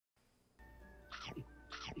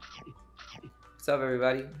What's up,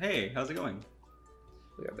 everybody? Hey, how's it going?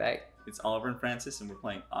 We are back. It's Oliver and Francis, and we're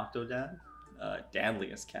playing Octodad,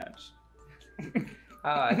 Dadliest Catch.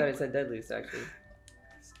 Ah, I thought it said Deadliest, actually.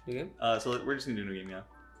 New game? So we're just gonna do a new game, yeah.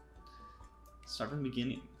 Start from the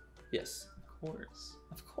beginning. Yes. Of course.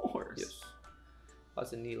 Of course. Yes.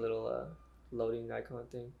 That's a neat little loading icon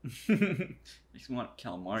thing. Makes me want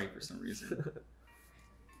calamari for some reason.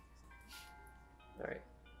 All right.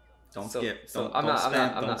 Don't skip. So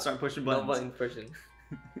Don't start pushing buttons. No button pushing.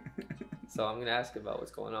 So I'm gonna ask about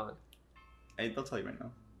what's going on. They'll tell you right now.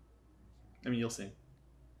 I mean, you'll see.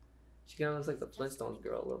 She kind of looks like the Flintstones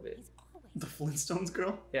girl a little bit. The Flintstones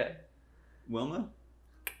girl? Yeah. Wilma?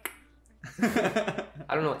 I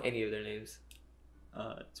don't know any of their names.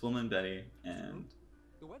 It's Wilma and Betty and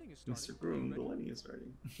Mr. Groom. The wedding is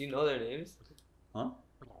starting. Do you know their names? Huh?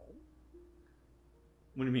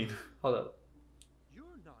 What do you mean? Hold up.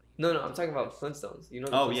 No, I'm talking about Flintstones. You know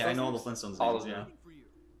the Oh Flintstones yeah, I know all the names? Flintstones All names, of yeah. them.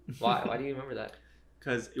 Why? Why do you remember that?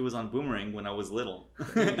 Because it was on Boomerang when I was little.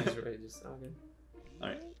 Okay.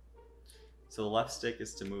 Alright. So the left stick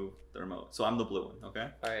is to move the remote. So I'm the blue one, okay?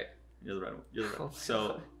 Alright. You're the red one. You're the red Oh one. my So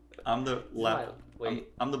God. I'm the left. Wait.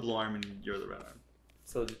 I'm the blue arm and you're the red arm.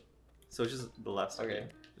 So So it's just the left stick. Okay.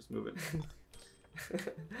 Just move it.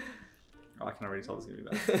 Oh, I can already tell this is gonna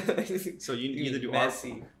be bad. So you either do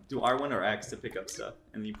R1 or X to pick up stuff,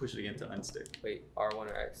 and then you push it again to unstick. Wait, R1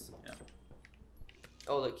 or X? Yeah.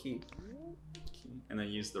 Oh, the key. And then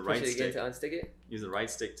use the Push right it again stick. to unstick it? Use the right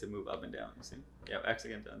stick to move up and down. You see? Yeah, X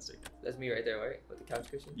again to unstick. That's me right there, right? With the couch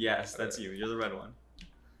cushion? Yes, that's you. You're the red one.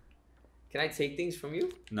 Can I take things from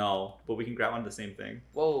you? No, but we can grab onto the same thing.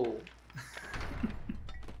 Whoa.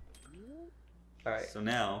 Alright. So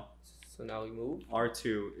now we move.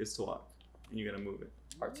 R2 is to walk, and you gotta move it.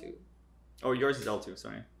 R2. Oh, yours is L2.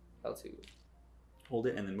 Sorry. L2. Hold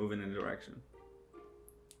it and then move it in a direction.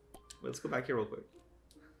 Wait, let's go back here real quick.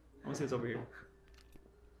 I want to see what's over here.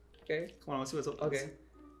 Okay. Come on, let's see what's over. Okay.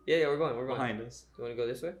 Yeah, we're going. Behind us. You want to go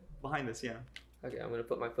this way? Behind us, yeah. Okay, I'm gonna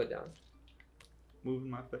put my foot down.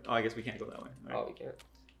 Moving my foot. Oh, I guess we can't go that way. All right. Oh, we can't.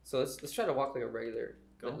 So let's try to walk like a regular.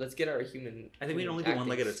 Go. Let's get our human. I think we can only do one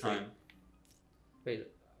leg at a time, Wait.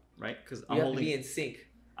 right? Because You I'm have holding. to be in sync.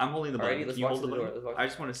 I'm holding the button. Alrighty, let's Can you watch hold the the door. button? Let's watch I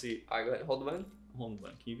just want to see. Alright, go ahead. Hold the button. Hold the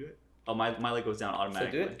button. Can you do it? Oh, my leg goes down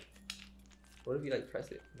automatically. So do it. What if you like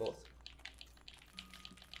press it both? Is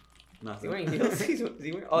he Nothing. wearing heels? Is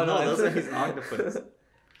he wearing... Oh no, those are his octopus.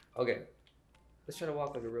 Okay. Let's try to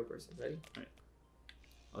walk like a real person. Ready?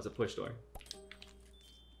 Oh, it's a push door.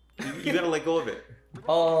 You gotta let go of it.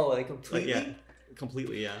 Oh, like Like completely? yeah,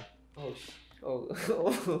 completely yeah. Oh.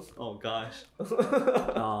 Oh gosh.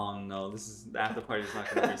 Oh no, this is the after party is not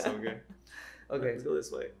gonna be so good. Okay. Let's go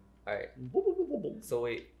this way. Alright. Yup. So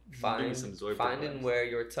wait. Give me some Zoidberg Find and vibes. wear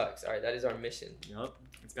your tux. Alright, that is our mission.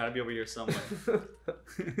 It's gotta be over here somewhere.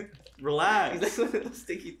 He's Relax. like one of those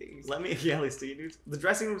sticky things. Let me. Yeah, let's sticky dudes. The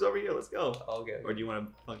dressing room's over here. Let's go. Oh, okay. Or do you want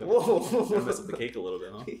to fuck up? Whoa. Mess up the cake a little bit,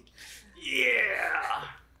 huh? Yeah.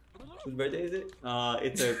 Whose birthday is it?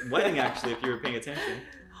 It's a wedding actually. If you were paying attention,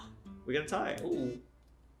 we got a tie. Ooh.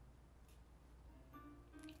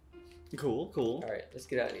 Cool. Alright, let's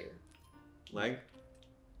get out of here. Leg.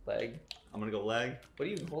 Leg. I'm gonna go leg. What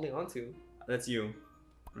are you holding on to? That's you.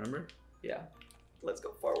 Remember? Yeah. Let's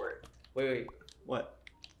go forward. Wait. What?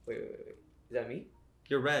 Wait. Is that me?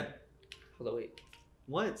 You're red. Hold on, wait.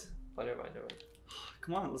 What? Oh, never mind.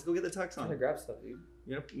 Come on, let's go get the tux I'm trying to on. grab stuff, dude.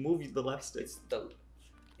 You gotta move the left stick.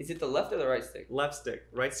 Is it the left or the right stick? Left stick.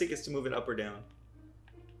 Right stick is to move it up or down.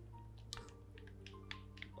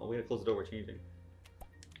 Oh, we gotta close the door. We're changing.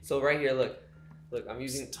 So right here, look, I'm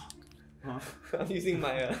using. Stop. Huh? I'm using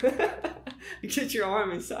my. Get your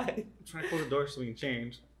arm inside. I'm trying to close the door so we can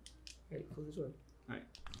change. Hey, close the door. Alright.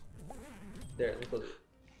 There, let me close it.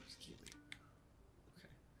 Just keep it. Okay.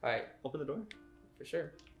 Alright, Open the door. for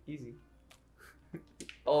sure. Easy.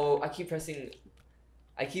 Oh, I keep pressing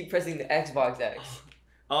the Xbox X.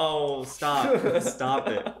 Oh, stop. Stop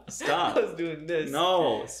it. Stop. I was doing this.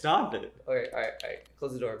 No, stop it. Alright.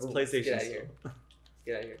 Close the door. It's Boom. PlayStation. Let's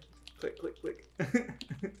get out of here. Click.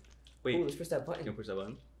 Wait. Ooh, let's press that button. You can push that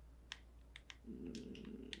button.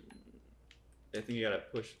 I think you gotta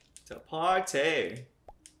push to party.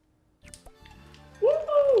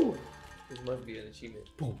 Woo! This must be an achievement.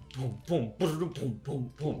 Boom, boom, boom.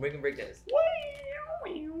 Break dance.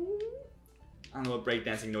 I don't know what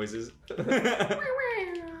breakdancing noise is.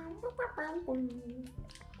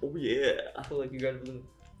 Oh yeah. I feel like you grabbed a balloon.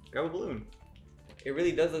 Grab a balloon. It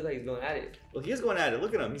really does look like he's going at it. Well, he is going at it.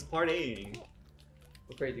 Look at him. He's partying.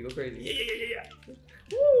 Go crazy. Yeah.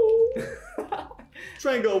 Woo!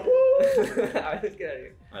 Try and go. Woo! Alright, let's get out of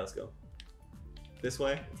here. Alright, let's go. This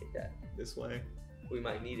way. Take that. This way. We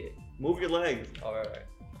might need it. Move your legs. All right.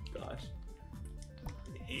 Gosh.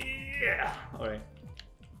 Yeah. All right.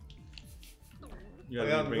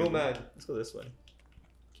 I'm real mad. Let's go this way. Can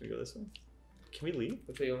we go this way? Can we leave?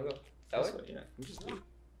 Which way you wanna go? That way? Yeah. Can we just leave?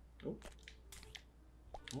 Oh.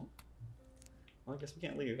 Oh. Well, I guess we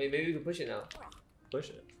can't leave. Maybe we can push it now. Push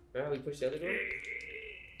it. Remember how we pushed the other door?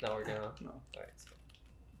 Not working out. No. Alright, so.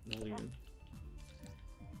 No leaving.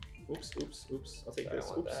 Oops, oops, oops. I'll take Sorry, I this.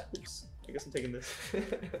 want Oops, that. oops. I guess I'm taking this.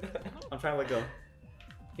 I'm trying to let go.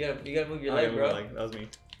 You gotta move your Oh, leg, yeah, bro. my leg. That was me.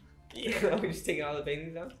 Yeah, we're just taking all the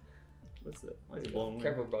paintings down. What's it? Why is it blowing away?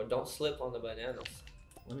 Careful, bro. Don't slip on the bananas.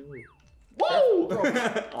 Let me move. Whoa!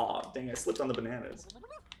 Aw, dang, I slipped on the bananas.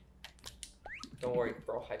 Don't worry,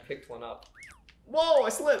 bro. I picked one up. Whoa, I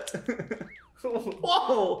slipped!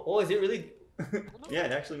 Whoa! Oh, is it really? Yeah,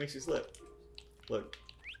 it actually makes you slip. Look.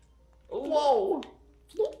 Whoa!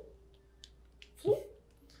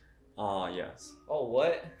 Ah, yes. Oh,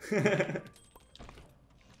 what? Alright,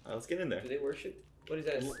 let's get in there. Do they worship? What is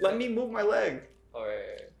that? Let me move my leg.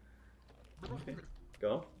 Alright. Okay.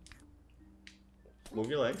 Go. Move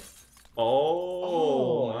your leg.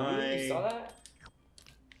 Oh, my. You saw that?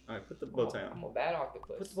 Alright, put the bow tie I'm on. a bad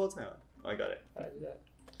octopus. Put the bow tie on. Oh, I got it. How'd I do that?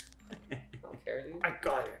 I don't care, dude. I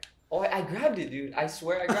got it. Oh, I grabbed it, dude. I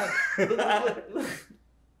swear I grabbed it. Look.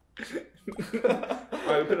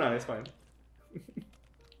 Alright, we put it on. It's fine.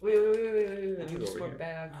 Wait. Let me He's just over more here.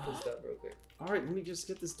 bad octopus stuff real quick. Alright, let me just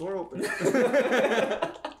get this door open.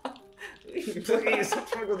 Please, stop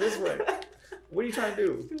trying to go this way. What are you trying to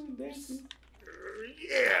do?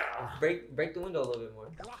 Yeah. Break the window a little bit more.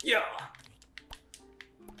 Yeah.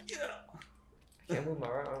 Yeah. I can't move my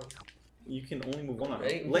right arm. You can only move one arm.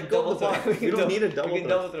 Right? Let go of the Double box. throw it. You don't need a double We can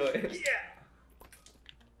throw. double throw it. Yeah.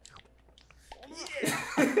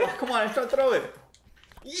 Oh, come on, I'm trying to throw it.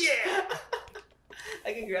 Yeah.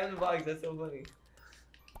 I can grab the box. That's so funny.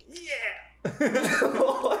 Yeah.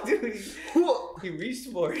 Oh, dude, he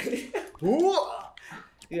reached for it.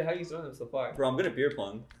 Dude, how you throwing them so far? Bro, I'm good at beer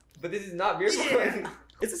pong. But this is not beer pong. Yeah.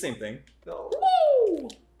 It's the same thing. No. Woo!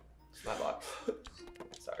 It's my box.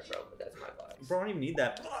 Sorry, bro, but that's my box. Bro, I don't even need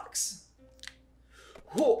that box.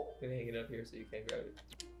 I'm gonna hang it up here so you can't grab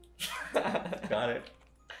it. Got it.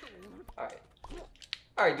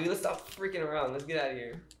 Alright, dude, let's stop freaking around. Let's get out of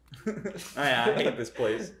here. I hate this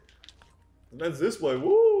place. That's this way.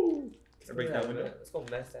 Woo! Can I break that window? Let's go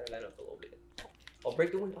mess that up a little bit. Oh,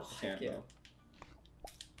 break the window. Oh, Can't, yeah. no.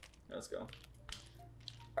 Let's go.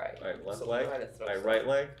 Alright. Alright, left So leg. we know how to throw Alright, stuff. right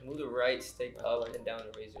leg. Move the right stick up and down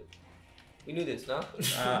and raise it. We knew this, no?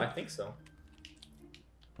 I think so.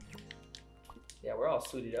 Yeah, we're all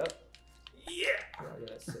suited up. Yeah. We're not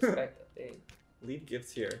gonna suspect a thing. Leave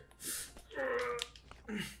gifts here.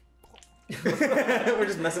 We're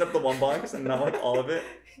just messing up the one box and not like all of it.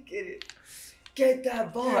 Get it. Get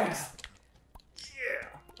that box. Yeah.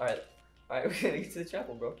 Alright, we gotta get to the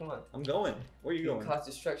chapel, bro. Come on. I'm going. Where are you going? Cause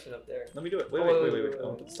destruction up there. Let me do it. Wait. wait.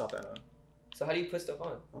 Oh, put the stop that on. So how do you put stuff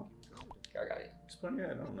on? Oh. Okay, I got it. Just put it on your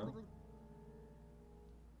head. I don't know.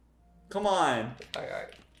 Come on.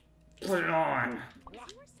 Alright. Put it on.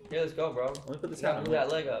 Here, let's go, bro. Let me put this You hat gotta on. move that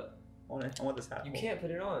leg up. I want this hat. You can't put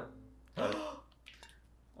it on. Got it.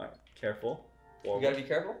 Alright, careful. You Forward. gotta be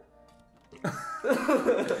careful.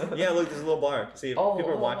 Yeah, look, there's a little bar. See, if people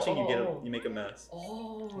are watching, you oh. make a mess.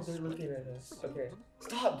 Oh, they're looking at us. Okay.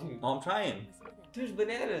 Stop, dude. Oh, I'm trying. There's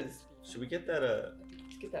bananas. Should we get that,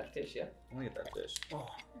 Let's get that fish, yeah? I wanna get that fish. Oh.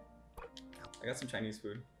 I got some Chinese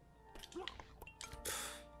food.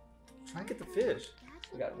 Try and get the fish.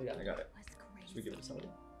 We got it. I got it. Should we give it to somebody?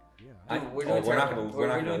 Dude, we're we're not terrible. gonna, we're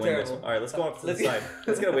not We're gonna doing win this terrible. one. Alright, let's go up to the Let's- side.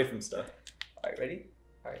 Let's get away from stuff. Alright, ready?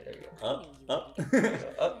 Alright, there we go. Up.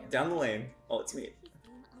 Up. Down the lane. Oh, it's me.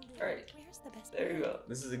 Alright, There you go.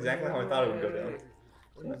 This is exactly how I thought it would go down.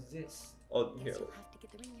 What is this? Oh, here. You'll have to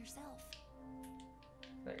get the ring yourself.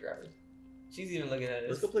 I grab it. She's even looking at us.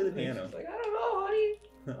 Let's go play the piano. She's like, I don't know, honey.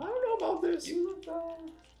 I don't know about this. You look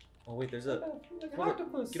Oh wait, there's like a. an Look,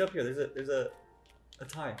 octopus. get up here. There's a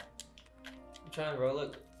tie. I'm trying, bro.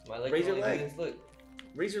 Look. My leg Raise can your only do leg. this. Look.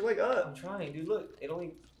 Raise your leg I'm up. trying, dude. Look. It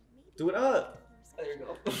only. Do it up. There you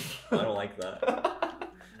go. I don't like that.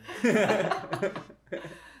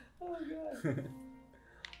 Oh, God.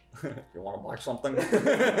 You want to buy something?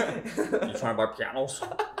 You trying to buy pianos?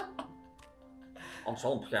 I'm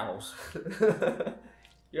selling pianos.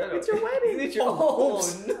 It's your wedding. It's your...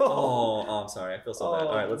 Oops. no. Oh, I'm sorry. I feel so bad.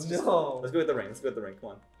 All right, let's no. go with the ring. Let's go with the ring.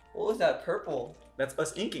 Come on. What was that purple? That's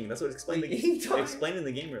us inking. That's what it's explained. We inked on it? Explained in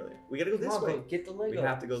the game earlier. We gotta go Come this on, way. bro. Get the leg We up.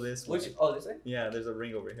 have to go this way. Which? Oh, this way? Yeah, there's a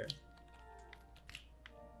ring over here.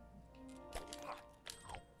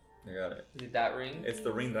 I got it. Is it that ring? It's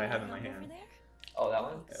the ring that I have in my hand. Oh, that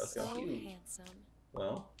one? Yeah, let's go. So Cute. handsome.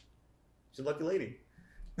 Well, she's a lucky lady.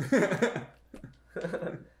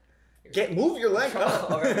 Move your leg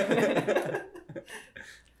up.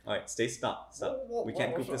 Alright, stop. We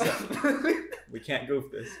can't goof this up. We can't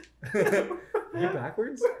goof this. Are you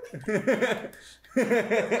backwards?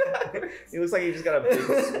 He looks like he just got a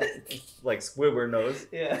big, like, Squidward nose.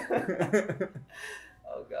 Yeah.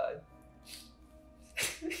 Oh god.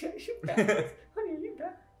 You backwards. Honey, are you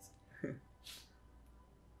backwards?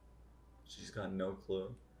 She's got no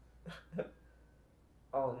clue.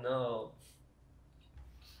 Oh no.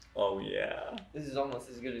 Oh yeah. This is almost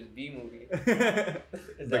as good as B movie.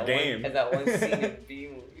 The game. As that one scene in B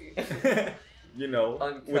movie. You know,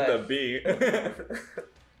 Uncut. with the B.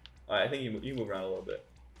 Alright, I think you move around a little bit.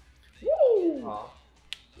 Woo! Aw.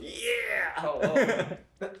 Yeah! Oh,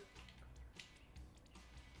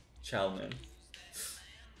 Child man.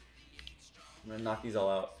 I'm gonna knock these all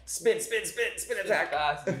out. Spin attack!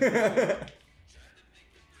 Fast.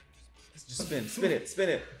 Just spin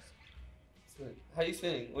it. How are you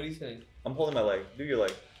spinning? What are you spinning? I'm holding my leg. Do your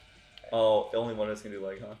leg. Oh, only one of us can do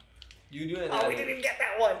leg, huh? You doing Oh, that? we didn't even get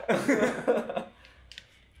that one!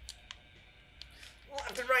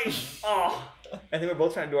 Left and right! Oh! I think we're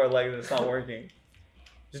both trying to do our leg and it's not working.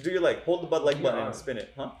 Just do your leg. Hold the leg button and spin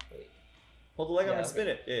it, huh? Wait. Hold the leg up Yeah, and spin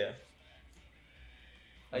it. Yeah.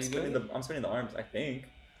 Are you doing it? I'm spinning the arms, I think.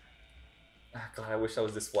 Ah, God, I wish I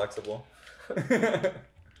was this flexible. Oh,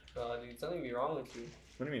 dude, something be wrong with you.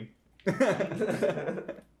 What do you mean?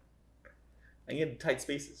 I get tight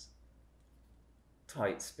spaces.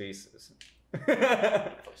 Tight spaces.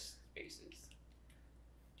 Spaces.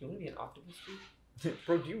 Do you want to be an octopus, dude?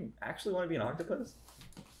 Bro, do you actually want to be an octopus?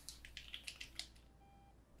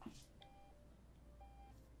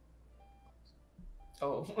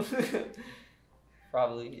 Oh.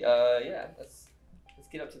 Probably. Yeah. Let's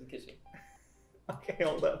get up to the kitchen. Okay,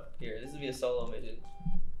 hold up. Here, this will be a solo mission.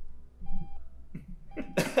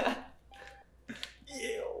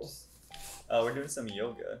 Ew. We're doing some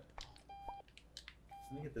yoga.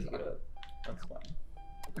 Let me get this Pick it up. up.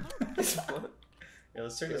 That's fine. Yeah,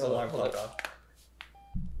 let's turn this Hold alarm on, hold clock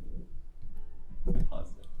on. off.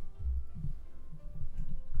 Pause it.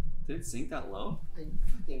 Did it sink that low? I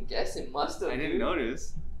fucking guess it must have. I didn't dude.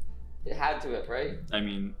 notice. It had to have, right? I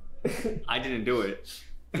mean, I didn't do it,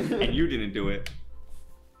 and you didn't do it.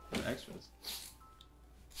 The extras.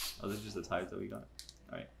 Oh, this is just the ties that we got.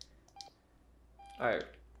 Alright. Alright.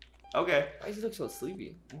 Okay. Why does he look so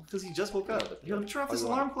sleepy? Well, because he just woke up. Yo, let me turn off Oh, this you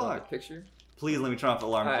alarm want clock. the picture? Please let me turn off the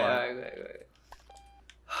alarm clock. Alright.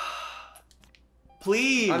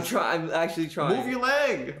 Please. I'm actually trying. Move your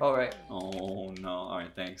leg. Alright. Oh no.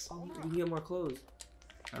 Alright, thanks. Oh, we can get more clothes.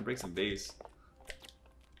 Trying to break some base.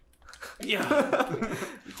 Yeah.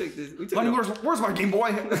 We took this. We took Honey, it. where's my Game Boy?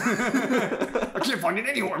 I can't find it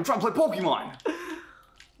anywhere. I'm trying to play Pokemon.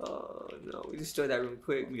 Oh no, we destroyed that room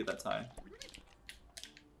quick. Let me get that tie.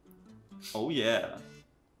 Oh yeah.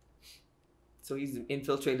 So he's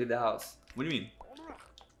infiltrated the house. What do you mean?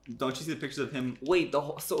 Don't you see the pictures of him? Wait, the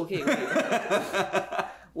whole. So okay, wait.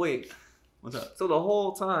 Wait. What's up? So the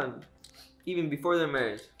whole time, even before their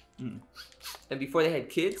marriage, and before they had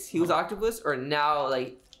kids, he was octopus, or now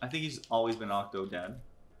like. I think he's always been Octodad.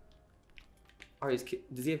 Are his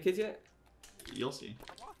does he have kids yet? You'll see.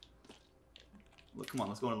 Look, come on,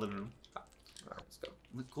 let's go in the living room. Alright, let's go.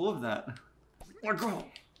 Let go of that. Let go.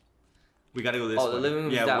 We gotta go this way. Oh, the living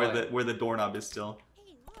room. Yeah, that where way. where the doorknob is still.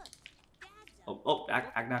 Hey, look. Dad's up. Oh,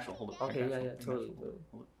 act natural. Hold up. Okay, act yeah, natural, yeah, act totally, natural. totally.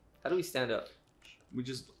 Hold up. How do we stand up? We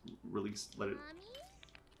just release, let it.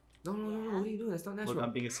 Mommy? No. What are you doing? That's not Look, natural.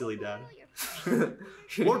 I'm being a silly dad. Look,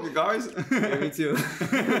 Look, you guys. Yeah, me too. With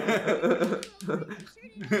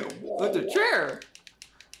the chair.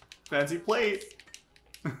 Fancy plate.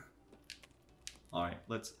 All right,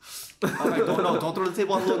 let's. All right, don't throw the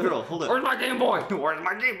table on the little girl. Hold it. Where's my Game Boy? Where's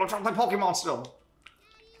my game? I'm trying to play Pokemon still.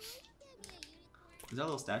 Is that a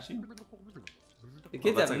little statue? The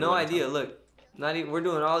kids that's have like no one idea. time. Look, not even. We're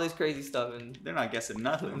doing all this crazy stuff, and They're not guessing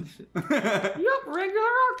nothing. yup, regular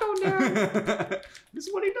Octodad. This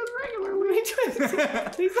is what he does regularly.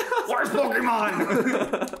 He's Where's Pokemon?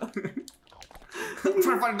 I'm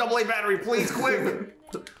trying to find a AA battery, please, quick.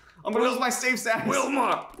 I'm gonna lose my save stats.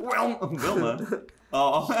 Wilma. Wilma.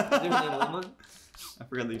 Oh. Is your name Wilma? I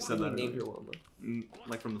forgot that you said Why that. do you name her Wilma?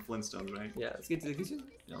 Like from the Flintstones, right? Yeah, let's get to the kitchen.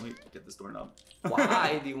 Yeah, let me get this doorknob.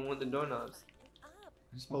 Why do you want the doorknobs? I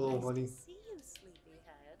just Hello, want buddy. See you,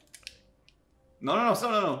 sleepyhead. No.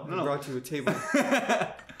 Brought you a table.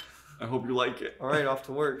 I hope you like it. All right, off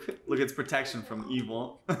to work. Look, it's protection from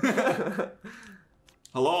evil.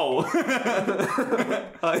 Hello.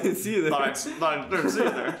 I didn't see you there. Thought I didn't see you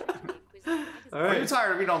there. All Are you right.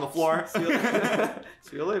 tired of being on the floor? See you later.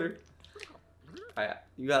 See you later. Alright,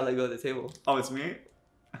 you gotta let go of the table. Oh, it's me?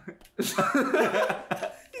 He's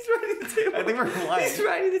riding the table. I think we're flying. He's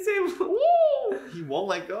riding the table. Woo! He won't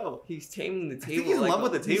let go. He's taming the I table. think he's in love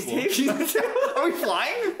with the He's table. taming the table. Are we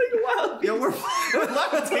flying? Wow. Yo, we're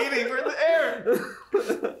levitating. We're in the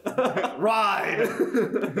air. Ride.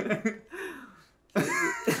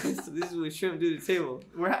 So this is what shrimp do to the table.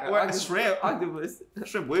 We're at shrimp. Octopus.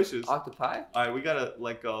 Shrimp wishes. Octopi? Alright, we gotta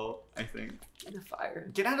let go, I think. In the fire.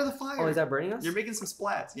 Get out of the fire. Oh, is that burning us? You're making some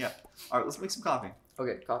splats. Yeah. Alright, let's make some coffee.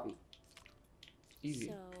 Okay, coffee. Easy.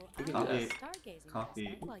 So, We can I do was that. stargazing Coffee.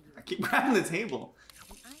 last night while you I were keep grabbing the table.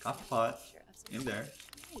 and I Coffee saw pot. a picture of some In there.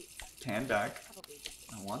 place. Pan back. Probably just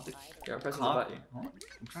I want the spider. Here, I'm pressing coffee. the button. Huh?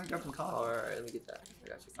 I'm trying to grab some Oh, coffee. alright, let me get that. I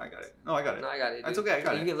got you. I got it. No, I got it. No, I got it. That's dude. okay, I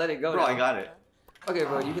got You it. can let it go Bro, now. I got it. Okay,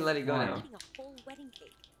 bro, you can let it go Fine. now. Eating a whole wedding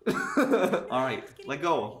cake. Alright, let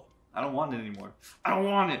go. I don't want it anymore. I don't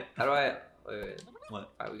want it. How do I... Wait.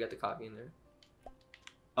 What? Alright, we got the coffee in there.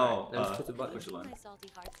 Oh, Then just put the button. push the button. My Salty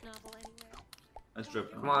Hearts novel anywhere. Let's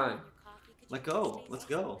drip. Come on. Let go. Let's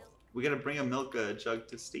go. We gotta bring a milk jug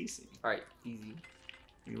to Stacy. Alright, easy.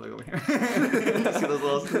 You look over here. See those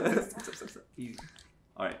little... Easy.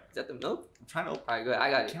 Alright, Is that the milk? I'm trying to open. Alright, good.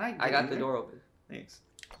 I got it. Can I I get got in the there? door open. Thanks.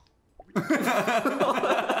 Are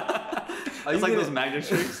It's you like gonna- those magnet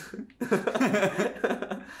tricks.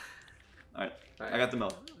 Alright, I got the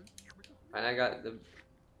milk. And I got the...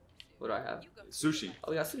 What do I have? Sushi.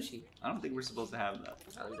 Oh, we got sushi. I don't think we're supposed to have that.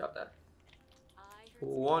 Alright, let me drop that. Who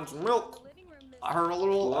wants milk? I heard a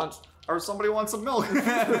little... Who wants... Or somebody wants some milk.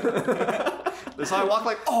 So I walk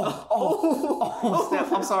like, oh,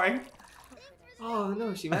 snap, I'm sorry. Oh,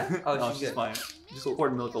 no, she mad? Oh, No, she's she's good. fine. Just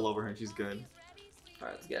poured milk all over her. She's good.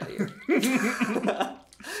 Alright, let's get out of here.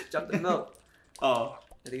 Drop the milk. Oh.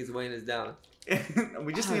 I think it's weighing us down.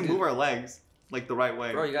 We just Oh, need to dude. move our legs like the right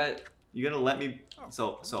way. Bro, you got it. You gotta let me.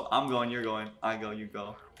 So I'm going, you're going, I go, you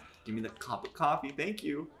go. Give me the cup of coffee, thank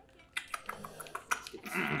you. Let's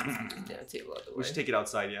get this damn table out the way. We should take it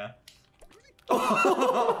outside, yeah.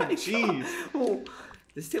 Oh, my Jeez. God. Oh,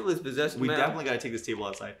 this table is possessed, We man. definitely gotta take this table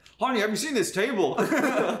outside. Honey, have you seen this table?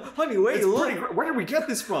 Honey, where It's you pretty look? Where did we get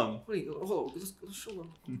this from? Honey, oh, let's show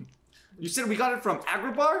them. You said we got it from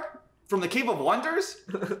Agrabah? From the Cave of Wonders?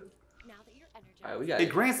 Now that you're energized. Alright, we got It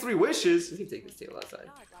it. grants 3 wishes. We can take this table outside.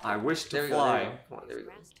 I wish There to we go. There we fly. go. Come on, there we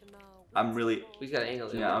go. I'm really. We just gotta angle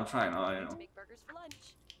it. Yeah, I'm trying. Oh, I know. Make burgers for lunch.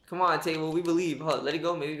 Come on, table. We believe. Hold on, let it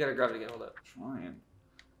go. Maybe we gotta grab it again. Hold up. Trying.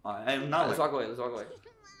 I'm Alright, not let's like. walk away. Let's walk away.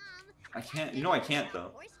 I can't. You know I can't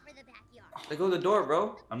though. Let go of the door,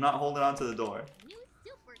 bro. I'm not holding on to the door.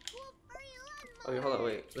 Okay, hold on,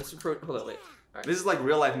 wait. Let's approach. Hold on, wait. Alright. This is like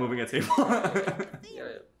real life moving a table.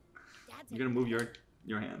 Yeah, You're gonna move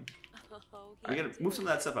your hand. I gotta move some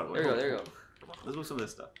of that stuff out of the way. there we go. There we go. Let's move some of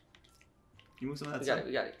this stuff. Can you move some of that We stuff? got it.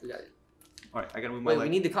 We got it. We got it. Alright, I gotta move my Wait, leg.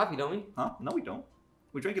 we need the coffee, don't we? Huh? No, we don't.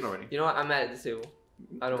 We drank it already. You know what? I'm mad at this table.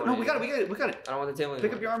 I don't want No, it we got it. anymore. We got it. I don't want the table Pick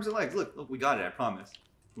anymore. up your arms and legs. Look, we got it. I promise.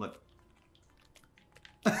 Look.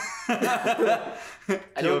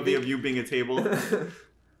 I don't POV think- of you being a table.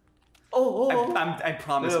 Oh. I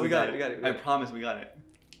promise No, we got it. we got it. I promise we got it.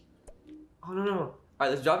 Oh no. All right,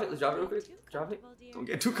 let's drop it. Let's drop it real quick. Drop it. Don't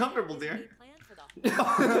get too comfortable, dear. What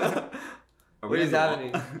Are is on the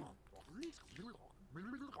wall? happening?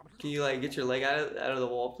 Can you like get your leg out of the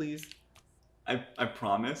wall, please? I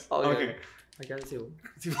promise. Oh, yeah. Okay. I got the table.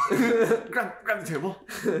 grab the table.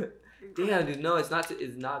 Damn, dude. No, it's not.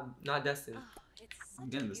 It's not destined. I'm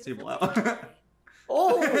getting this table out.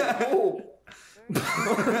 Oh.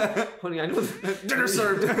 Honey, I know. Dinner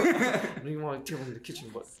served. I don't even want a table in the kitchen,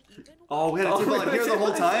 but. Oh, we had a Oh, table we out got here a the whole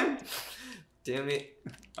table. time. Damn it.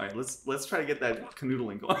 All right, let's try to get that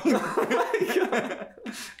canoodling going. Oh my God.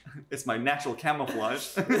 It's my natural camouflage.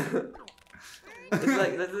 It's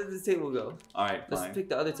like let's let this table go. All right, Let's fine. pick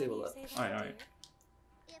the other table up. All right.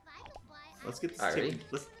 Let's get this Alright, table. ready?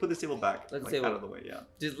 Let's put this table back, Let the like, table- out of the way. Yeah.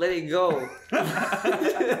 Just let it go.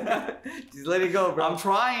 Just let it go, bro. I'm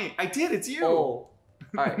trying. I did. It's you. Oh.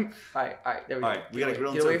 All right. There we go. All right, we gotta grill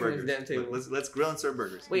and Get away serve from burgers. this damn table. Let's grill and serve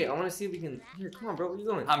burgers. Wait, I want to see if we can. Here, come on, bro. Where you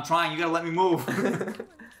going? I'm trying. You gotta let me move.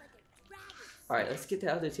 All right, let's get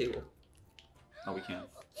the other table. No, we can't.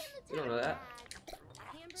 We don't know that.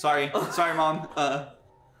 Sorry, sorry, mom. What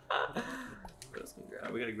else can we grab?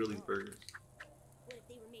 Alright, we gotta grill these burgers. What if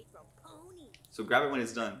they were made from ponies? So grab it when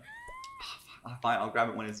it's done. Fine, I'll grab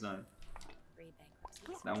it when it's done.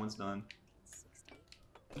 That one's done.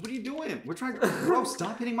 What are you doing? We're trying. Bro,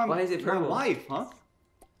 stop hitting my. Why is it my purple? wife, huh?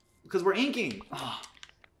 Because we're inking.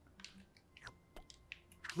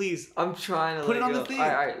 Please. I'm trying to Put let it on go. the thing.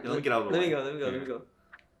 Alright. Yeah, let me get out of the way. Let me go.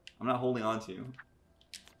 I'm not holding on to you.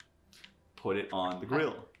 Put it on the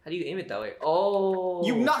grill. How do you aim it that way? Oh.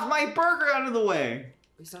 You knocked my burger out of the way.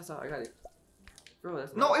 Wait, stop. I got it. Bro,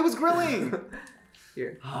 that's No, it was grilling.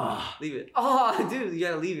 Here. Leave it. Oh, dude, you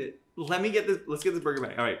gotta leave it. Let me get this. Let's get this burger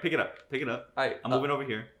back. All right, pick it up. Alright. I'm moving over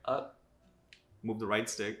here. Up. Move the right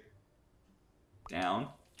stick. Down.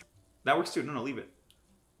 That works too. No, leave it.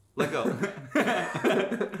 Let go.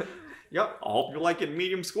 Yep. I hope you like it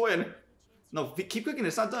medium squid. No, keep cooking.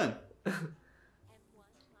 It's not done.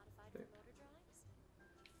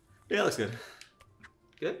 Yeah, looks good.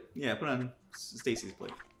 Good? Yeah, put it on Stacy's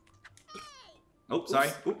plate. Oh, sorry.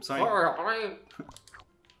 Oops, sorry.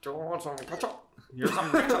 Do you want some ketchup? Here's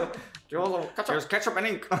some ketchup. Do you want some ketchup? Here's ketchup and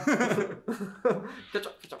ink.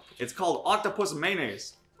 Ketchup. It's called octopus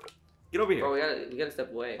mayonnaise. Get over here. Bro, we gotta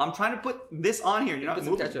step away. I'm trying to put this on here. You're not Put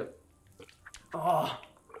some moving. ketchup. Oh.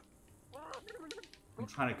 I'm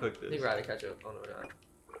trying to cook I think this. we're out of ketchup. Oh no, we're not.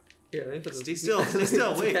 Here, let me put some. Stay still. Stay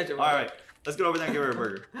still. some Wait. ketchup All on right. Let's get over there and give her a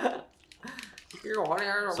burger. Here you go, honey.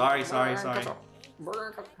 Sorry. Ketchup.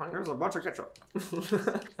 Burger ketchup, honey. There's a bunch of ketchup.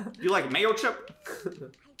 You like mayo chip?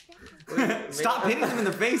 Stop hitting him in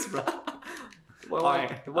the face, bro.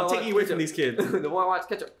 Alright, I'm taking you away from these kids. The boy wants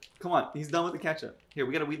ketchup. Come on, he's done with the ketchup. Here,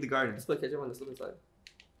 we gotta weed the garden. Let's put ketchup on the slip side.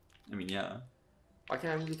 I mean, yeah. Why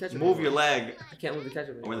can't I move the ketchup? Move anymore? your leg. I can't move the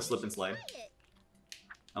ketchup. Or Anymore. the slip and slide.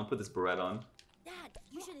 I'll put this barrette on. Dad,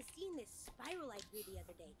 you should have seen this spiral I drew the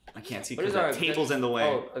other day. I can't see What is because our the table's in the way.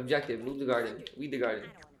 Oh, objective. Move the garden. Weed the garden. I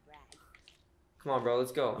don't want to brag. Come on, bro.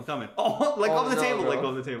 Let's go. I'm coming. Oh, let go Oh, of the no, table. bro. Let go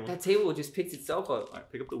of the table. That table just picks itself up.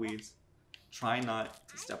 Alright, pick up the weeds. Try not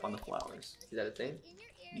to step on the flowers. Is that a thing?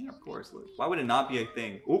 Yeah, of course. Look. Why would it not be a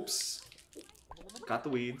thing? Oops. Got the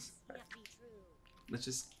weeds. Can't be true. Let's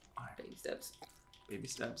just. Alright, Baby steps. baby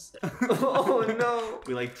steps. Oh no.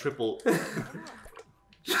 We like triple. We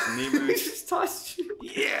Neighbors. just touched you.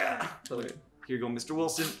 Yeah. Okay. Here you go, Mr.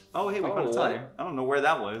 Wilson. Oh, hey, we Oh, found a tie. what? I don't know where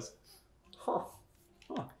that was. Huh.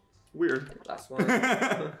 Huh. Weird. Last one.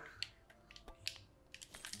 There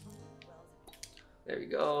we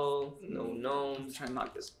go. No I'm gnomes. trying to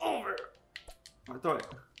knock this over. Oh, throw it.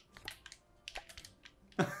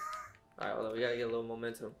 Alright, well, we gotta get a little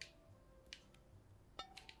momentum.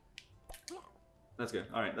 That's good.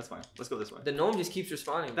 All right, that's fine. Let's go this way. The gnome just keeps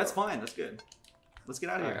responding. That's bro. fine. That's good. Let's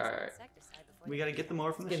get out of here. Alright. Insecticide before We they gotta get them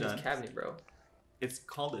over from the Get in this shed. cabinet, bro. It's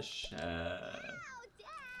called a shed.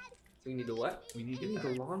 We need the what? We need to You get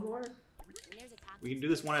need the that. lawnmower? And there's a top We can do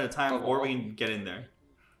this one at a time, Oh. or we can get in there.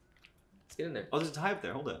 Let's get in there. Oh, there's a tie up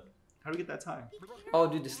there. Hold up. How do we get that tie? Oh,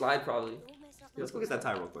 dude, the slide probably. Don't mess up Let's my go get that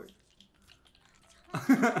tie real quick.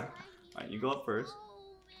 Alright, you go up first.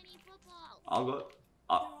 I'll go.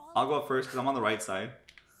 I'll go up first because I'm on the right side.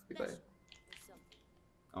 Be quiet.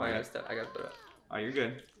 Oh, I Alright. gotta step. I gotta throw it. Alright, you're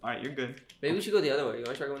good. Alright, you're good. Maybe we should go the other way. You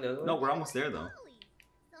wanna try going the other way? No, we're almost there though.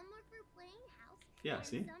 Some are for playing house. Yeah, and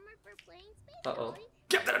see? Some are for playing space. Uh-oh. Dolly.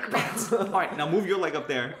 Get that underpants! Alright, now move your leg up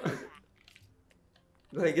there.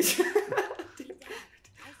 Like,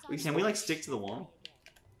 Can we like stick to the wall?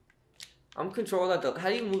 I'm controlled at the. How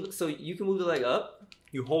do you move? So you can move the leg up?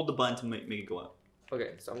 You hold the button to make it go up.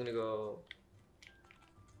 Okay, so I'm gonna go.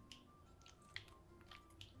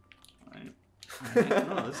 Alright. Alright.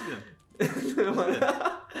 No, this is good.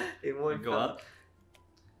 In one Go up.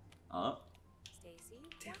 Up. Stacy,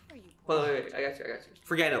 what are you? Hold on, wait. I got you.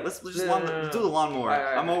 Forget it. Let's just No, no, no, let's no. do the lawnmower.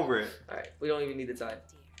 Alright, I'm alright. over it. Alright, we don't even need the tie, Dear.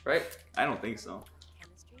 right? I don't think so.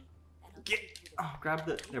 Chemistry. That'll Get. teach you the Oh, grab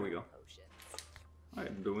the. There we go. potions.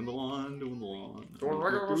 Alright, doing the lawn, doing the lawn. Doing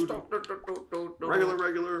regular stuff.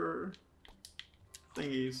 Regular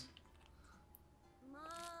thingies.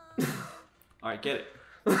 Mom. Alright, get it.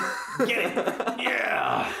 Get it!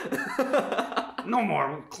 Yeah! No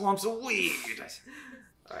more clumps of weed.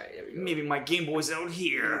 Alright, there we go. Maybe my Game Boy's out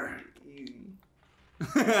here.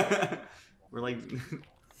 We're like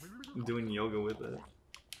doing yoga with it.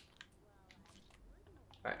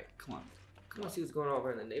 Alright, Come on. come on, see what's going on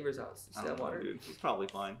over in the neighbor's house. You I see don't that know, water? dude. It's probably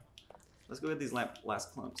fine. Let's go get these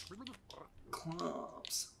last clumps.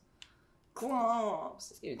 Clumps. Clumps.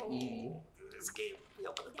 This game's easy. This game. We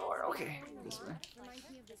open the door. Okay. This way. Reminds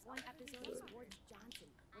me of this one episode of Sports Johnson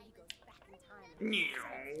where he goes back in time.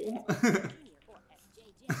 Meow. Junior or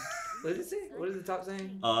SJJ. What does it say? What is the top saying?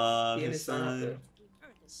 He and His his son out there. son.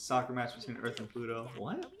 Soccer match between Earth and Pluto.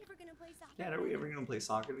 What? Are we ever gonna play soccer? Dad, are we ever gonna play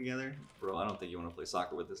soccer together? Bro, I don't think you want to play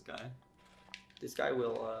soccer with this guy. This guy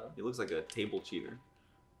will, He looks like a table cheater.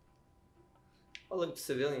 oh look,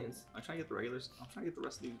 civilians. I'm trying to get the regulars. I'm trying to get the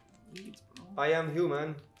rest of these weeds, bro. I am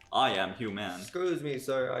human. I am human. Excuse me,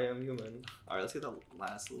 sir, I am human. Alright, let's get the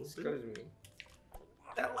last little bit. Excuse me.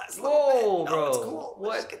 That last Whoa, little bit. bro. No, it's cool.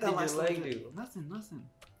 What Just get that did last your little leg bit. do? Nothing.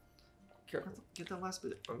 Careful. Get that last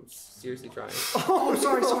bit. I'm seriously trying. Oh,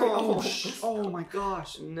 sorry. Oh my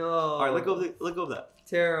gosh. No. All right, let go of that.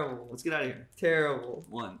 Terrible. Let's get out of here. Terrible.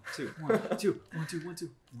 1, 2, 1, 2, 1, 2, 1, 2,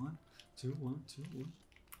 1, 2, 1, 2, 1.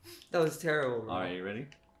 That was terrible. All right, you ready?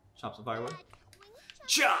 Chop some firewood.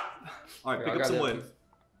 Chop. All right, Here, pick I up got some the wood. other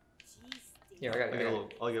piece. Here, I got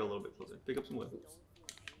it. I'll get a little bit closer. Pick up some wood.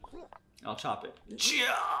 I'll chop it.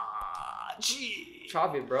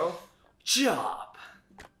 Chop it, bro. Chop.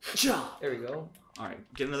 There we go. All right,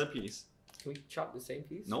 get another piece. Can we chop the same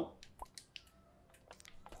piece? Nope.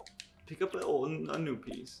 Pick up a new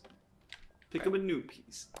piece. Pick up a new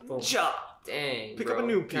piece. Boom. Chop. Dang, Pick bro. up a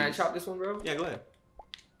new piece. Can I chop this one, bro? Yeah, go ahead.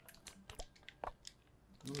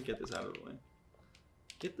 Let me get this out of the way.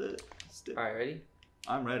 Get the stick. All right, ready?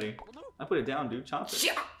 I'm ready. I put it down, dude. Chop it.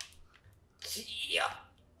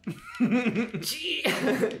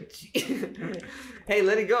 Hey,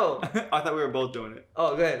 let it go. I thought we were both doing it.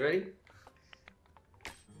 Oh, go ahead. Ready?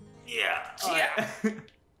 Yeah.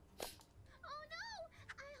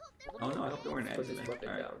 Oh no, I hope there weren't Put eggs. this in weapon there.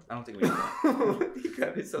 All right. down. I don't think we need that. You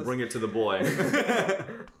got it so Bring it to the boy.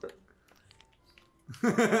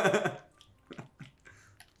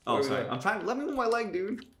 Oh, Where we sorry. going? I'm trying. Let me move my leg,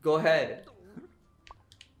 dude. Go ahead.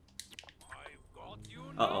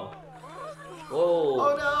 Uh-oh. Whoa.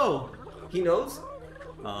 Oh He knows?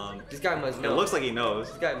 no. This guy must It know. looks like he knows.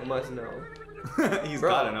 This guy must know. He's Bro.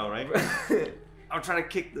 gotta know, right? I'm trying to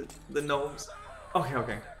kick the gnomes.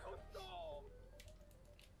 Okay.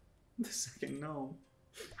 The second gnome.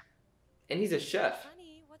 And he's a chef.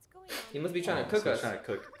 Honey, what's going on? He must be trying to Oh, cook so he's us, trying to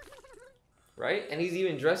cook. right? And he's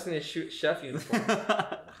even dressed in his chef uniform.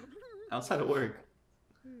 Outside of work.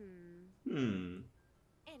 Anyway,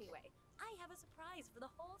 I have a surprise for the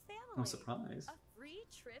whole family. I'm surprised. A free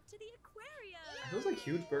trip to the aquarium. Are those like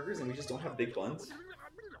huge burgers and we just don't have big buns?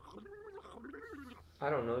 I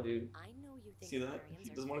don't know, dude. I know you think See that? aquariums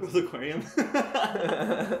He are doesn't want to go to the aquarium. Write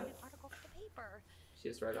an article for the paper.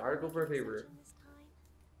 Just write an article for a paper. This time.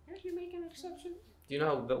 Can't you make an exception? Do you know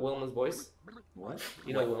how Wilma's voice? What?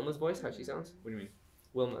 You know Wilma's voice? How she sounds? What do you mean?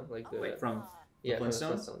 Wilma, like the Like from yeah, from the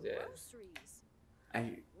Flintstones? Flintstones, yeah.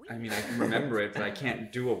 Groceries. I mean I can remember it, but I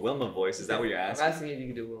can't do a Wilma voice. Is that what you're I'm asking? asking if you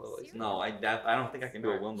can do Wilma voice. No, I don't think I can do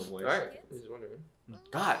a Wilma voice. Alright, I'm just wondering.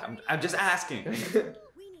 God, I'm just asking. We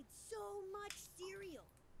need so much cereal.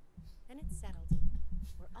 And it's settled.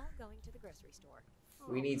 We're all going to the grocery store.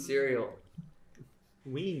 We need cereal.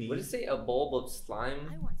 We need. What does it say? A bulb of I slime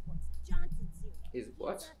want Sports Johnson cereal. is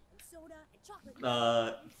what? Pizza and soda and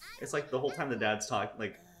chocolate. It's like the whole time the dad's talk,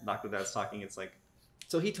 like Dr. Dad's talking, it's like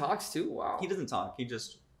So he talks too? Wow. he doesn't talk. He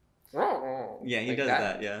just he Like does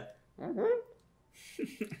that. Yeah.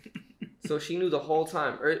 So she knew the whole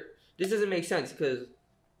time. Or this doesn't make sense because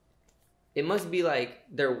it must be like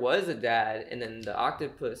there was a dad and then the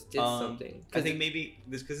octopus did something. I think maybe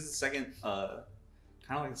this because it's the second, kind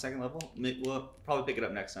of like the second level. We'll probably pick it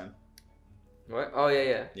up next time. What? Oh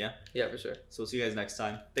yeah. Yeah? Yeah, for sure. So we'll see you guys next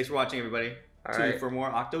time. Thanks for watching, everybody. All Tune in right. for more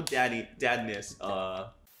Octodadness.